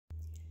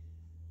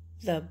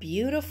The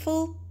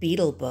Beautiful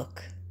Beetle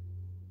Book.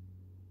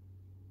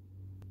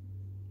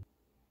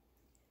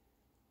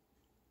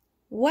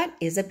 What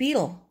is a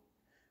beetle?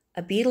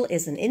 A beetle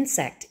is an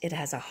insect. It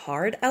has a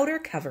hard outer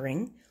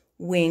covering,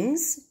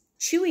 wings,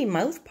 chewy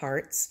mouth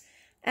parts,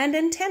 and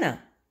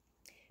antenna.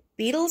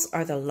 Beetles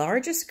are the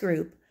largest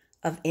group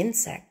of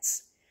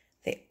insects.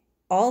 They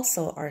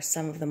also are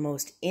some of the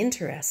most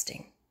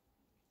interesting.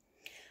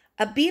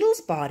 A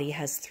beetle's body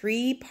has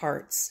 3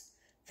 parts: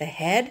 the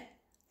head,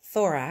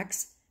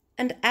 thorax,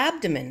 and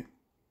abdomen.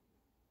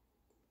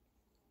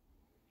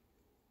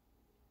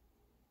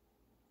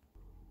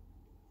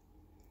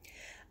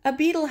 A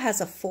beetle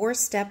has a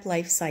 4-step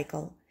life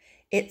cycle.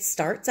 It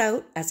starts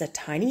out as a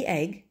tiny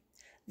egg,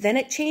 then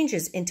it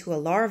changes into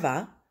a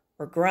larva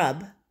or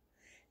grub.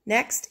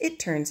 Next, it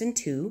turns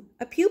into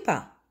a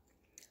pupa.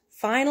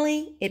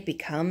 Finally, it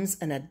becomes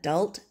an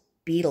adult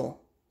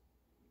beetle.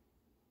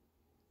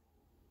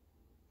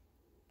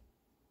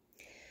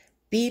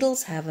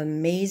 Beetles have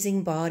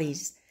amazing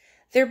bodies.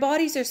 Their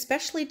bodies are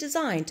specially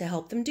designed to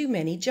help them do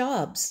many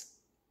jobs.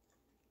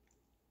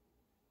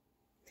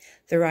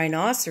 The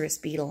rhinoceros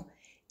beetle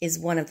is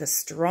one of the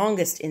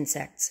strongest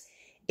insects.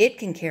 It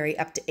can carry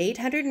up to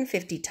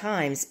 850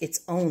 times its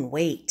own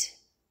weight.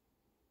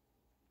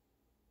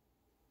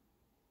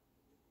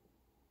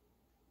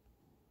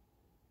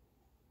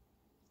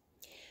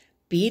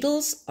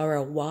 Beetles are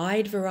a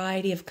wide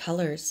variety of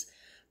colors.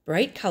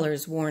 Bright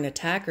colors warn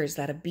attackers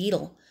that a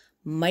beetle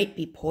might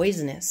be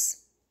poisonous.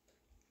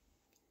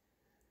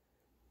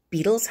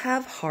 Beetles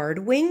have hard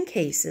wing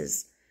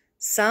cases.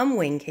 Some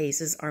wing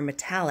cases are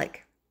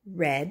metallic,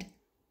 red,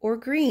 or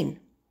green.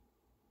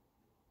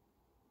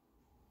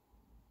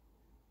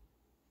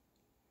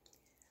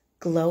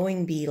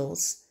 Glowing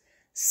beetles.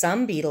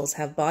 Some beetles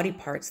have body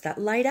parts that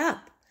light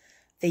up.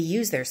 They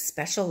use their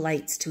special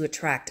lights to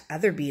attract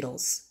other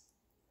beetles.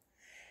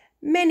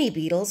 Many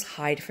beetles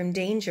hide from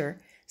danger.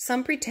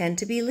 Some pretend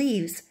to be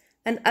leaves,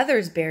 and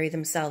others bury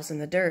themselves in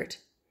the dirt.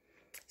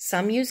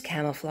 Some use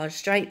camouflage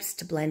stripes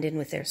to blend in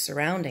with their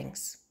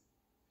surroundings.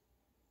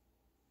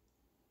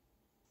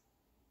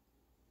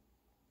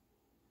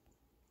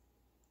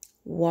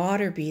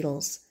 Water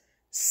beetles.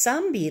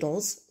 Some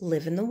beetles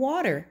live in the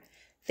water.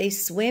 They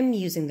swim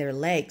using their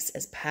legs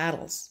as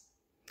paddles.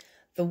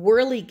 The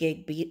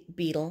whirligig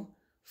beetle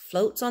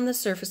floats on the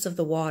surface of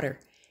the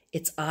water.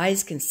 Its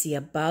eyes can see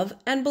above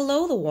and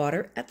below the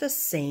water at the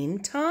same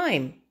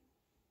time.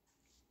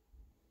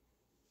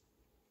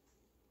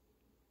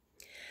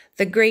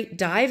 The great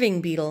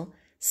diving beetle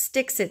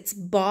sticks its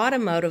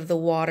bottom out of the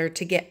water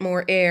to get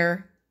more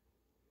air.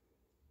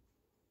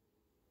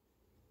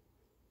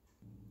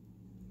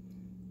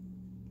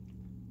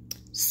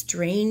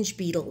 Strange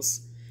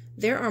beetles.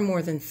 There are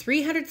more than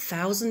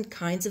 300,000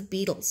 kinds of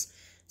beetles.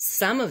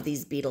 Some of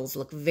these beetles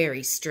look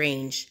very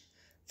strange.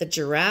 The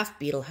giraffe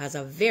beetle has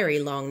a very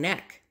long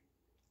neck.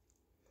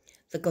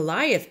 The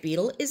Goliath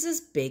beetle is as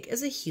big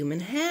as a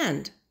human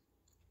hand.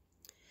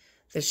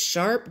 The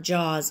sharp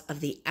jaws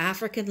of the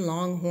African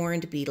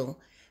long-horned beetle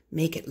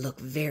make it look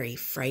very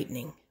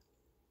frightening.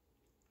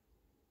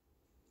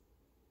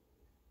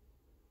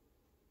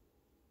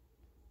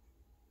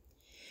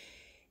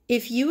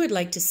 If you would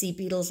like to see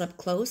beetles up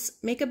close,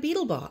 make a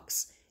beetle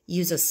box.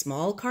 Use a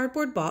small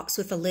cardboard box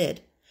with a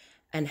lid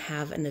and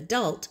have an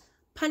adult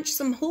punch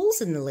some holes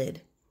in the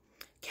lid.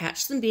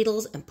 Catch some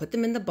beetles and put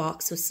them in the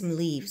box with some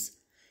leaves.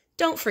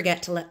 Don't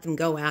forget to let them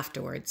go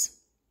afterwards.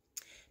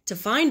 To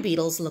find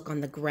beetles, look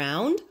on the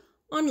ground,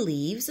 on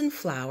leaves and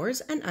flowers,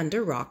 and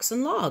under rocks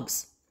and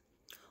logs.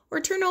 Or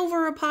turn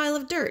over a pile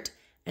of dirt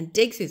and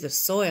dig through the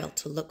soil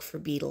to look for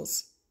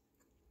beetles.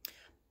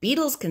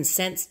 Beetles can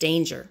sense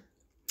danger.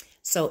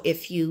 So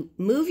if you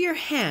move your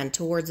hand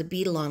towards a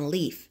beetle on a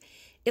leaf,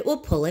 it will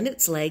pull in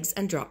its legs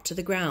and drop to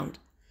the ground.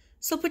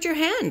 So put your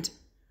hand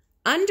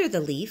under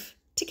the leaf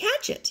to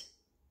catch it.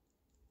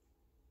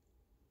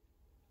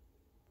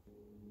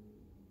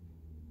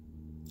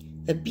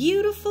 The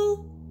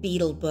Beautiful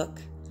Beetle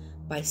Book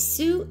by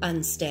Sue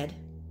Unstead.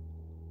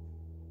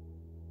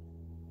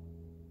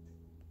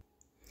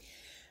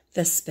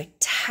 The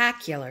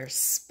Spectacular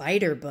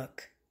Spider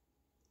Book.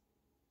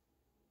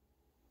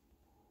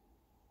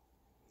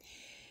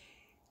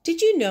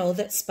 Did you know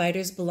that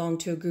spiders belong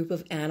to a group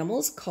of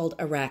animals called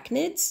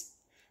arachnids?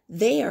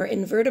 They are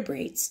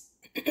invertebrates,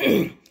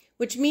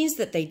 which means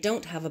that they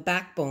don't have a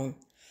backbone.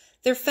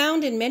 They're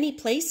found in many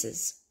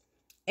places,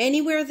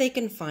 anywhere they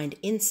can find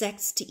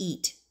insects to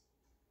eat.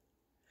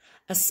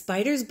 A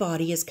spider's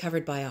body is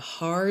covered by a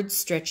hard,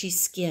 stretchy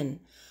skin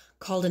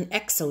called an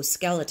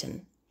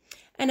exoskeleton,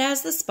 and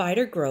as the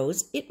spider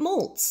grows, it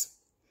molts.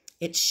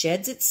 It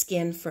sheds its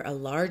skin for a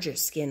larger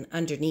skin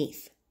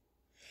underneath.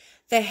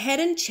 The head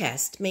and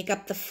chest make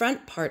up the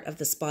front part of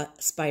the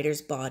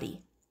spider's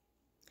body.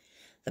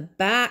 The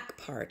back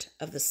part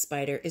of the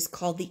spider is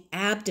called the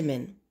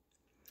abdomen,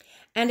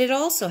 and it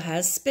also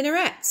has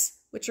spinnerets,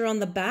 which are on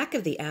the back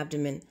of the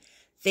abdomen.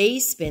 They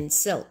spin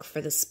silk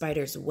for the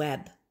spider's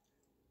web.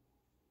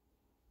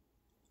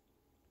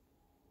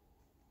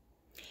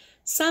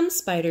 Some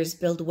spiders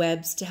build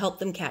webs to help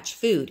them catch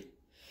food.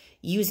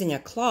 Using a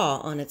claw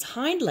on its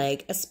hind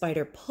leg, a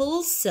spider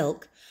pulls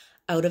silk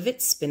out of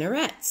its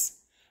spinnerets.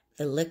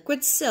 The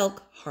liquid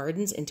silk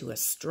hardens into a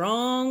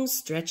strong,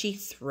 stretchy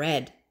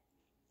thread.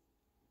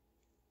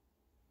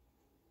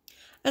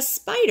 A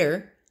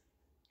spider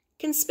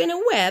can spin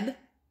a web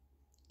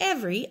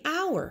every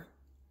hour.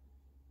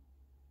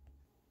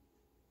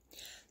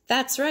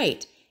 That's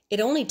right,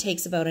 it only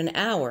takes about an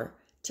hour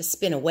to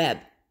spin a web,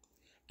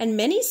 and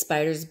many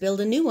spiders build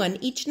a new one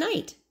each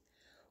night.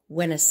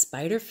 When a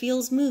spider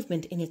feels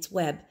movement in its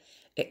web,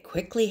 it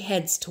quickly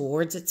heads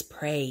towards its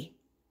prey.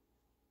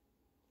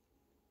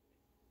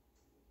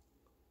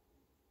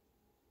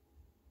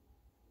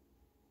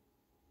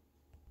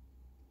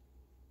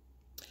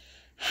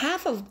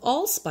 Half of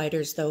all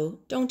spiders, though,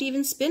 don't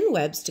even spin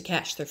webs to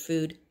catch their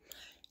food.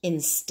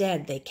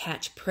 Instead, they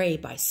catch prey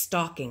by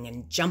stalking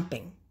and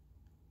jumping.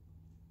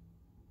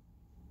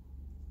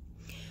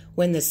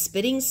 When the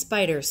spitting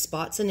spider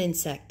spots an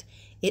insect,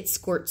 it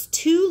squirts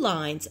 2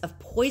 lines of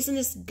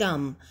poisonous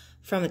gum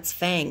from its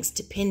fangs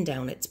to pin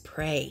down its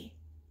prey.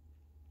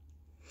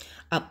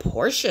 A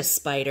portia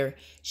spider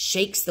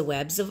shakes the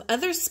webs of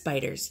other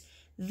spiders.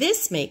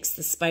 This makes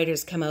the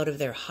spiders come out of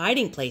their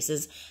hiding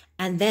places,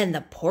 and then the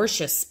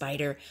portia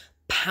spider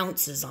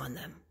pounces on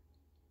them.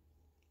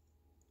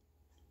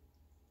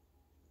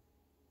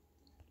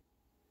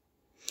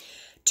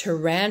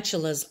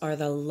 Tarantulas are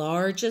the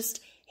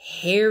largest,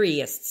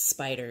 hairiest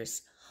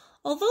spiders.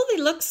 Although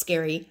they look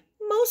scary,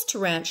 most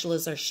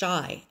tarantulas are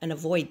shy and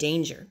avoid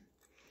danger.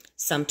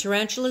 Some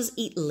tarantulas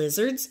eat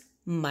lizards,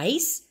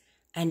 mice,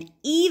 and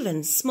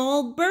even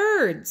small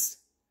birds.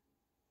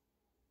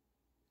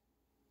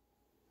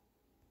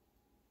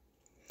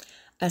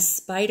 A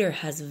spider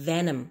has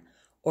venom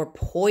or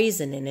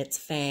poison in its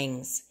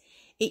fangs.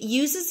 It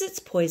uses its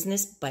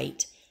poisonous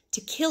bite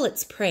to kill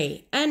its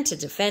prey and to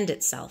defend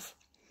itself.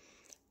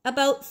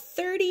 About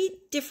 30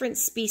 different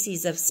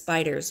species of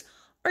spiders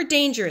are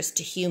dangerous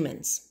to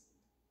humans.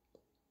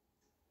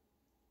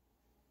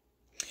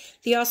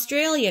 The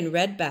Australian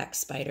redback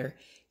spider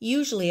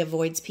usually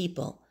avoids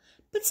people,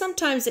 but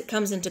sometimes it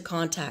comes into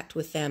contact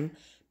with them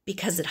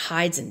because it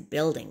hides in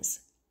buildings.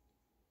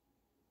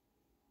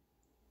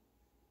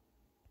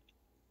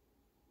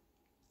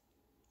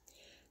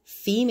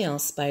 Female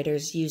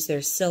spiders use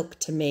their silk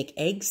to make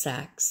egg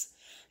sacs.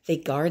 They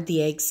guard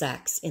the egg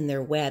sacs in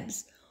their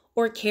webs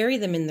or carry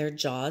them in their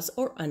jaws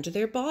or under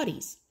their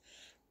bodies.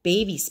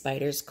 Baby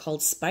spiders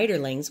called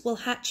spiderlings will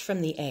hatch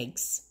from the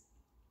eggs.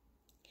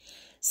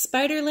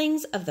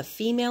 Spiderlings of the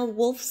female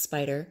wolf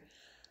spider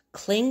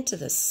cling to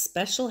the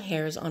special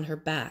hairs on her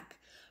back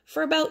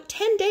for about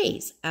 10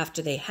 days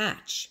after they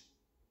hatch.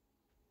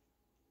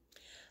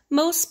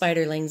 Most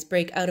spiderlings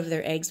break out of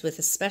their eggs with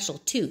a special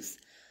tooth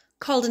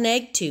called an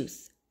egg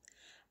tooth.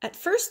 At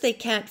first they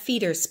can't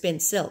feed or spin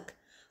silk.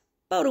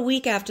 About a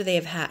week after they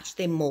have hatched,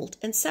 they molt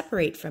and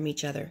separate from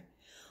each other.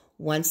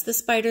 Once the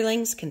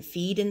spiderlings can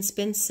feed and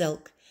spin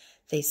silk,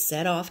 they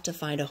set off to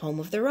find a home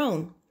of their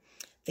own.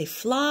 They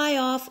fly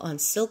off on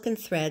silken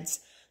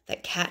threads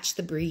that catch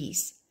the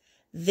breeze.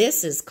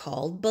 This is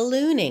called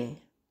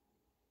ballooning.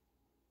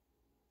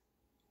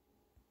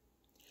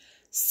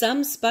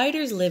 Some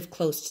spiders live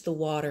close to the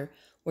water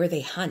where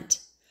they hunt,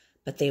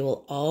 but they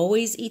will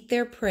always eat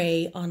their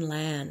prey on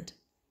land.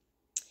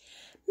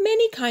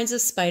 Many kinds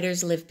of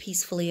spiders live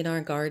peacefully in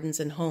our gardens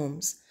and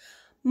homes.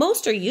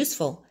 Most are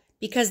useful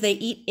because they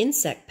eat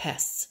insect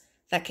pests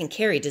that can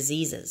carry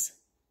diseases.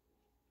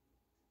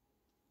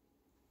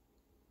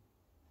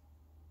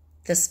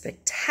 The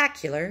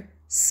Spectacular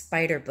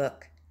Spider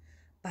Book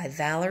by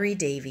Valerie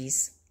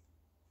Davies.